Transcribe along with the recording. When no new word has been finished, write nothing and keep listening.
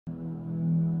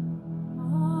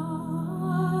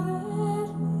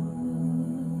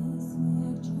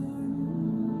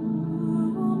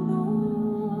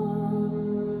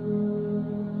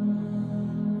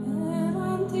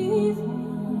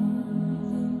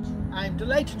I'm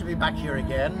delighted to be back here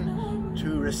again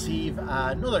to receive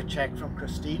another cheque from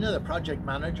Christina, the project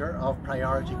manager of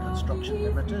Priority Construction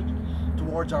Limited,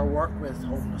 towards our work with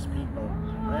homeless people.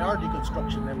 Priority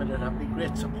Construction Limited have been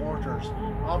great supporters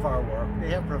of our work.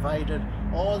 They have provided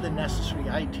all the necessary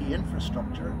IT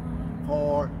infrastructure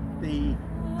for the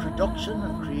production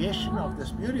and creation of this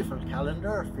beautiful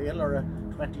calendar, Féilire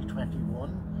 2021,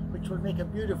 which will make a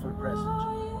beautiful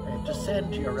present to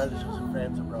send to your relatives and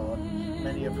friends abroad,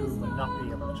 many of whom will not be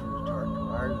able to return to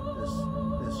Ireland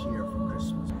this year for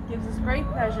Christmas. It gives us great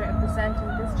pleasure in presenting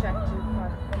this cheque to the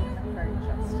McVerry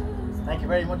Trust. Thank you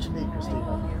very much indeed,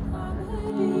 Christina.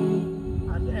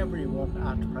 And everyone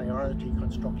at Priority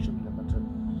Construction Limited.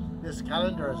 This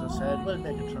calendar, as I said, will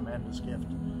make a tremendous gift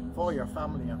for your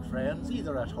family and friends,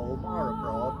 either at home or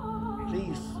abroad.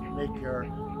 Please make your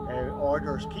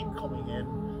orders keep coming in,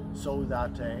 so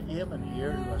that Eamon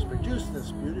here, who has produced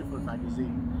this beautiful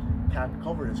magazine, can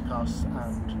cover his costs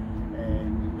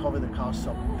and cover the costs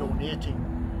of donating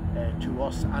to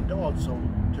us and also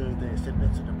to the St.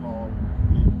 Vincent de Paul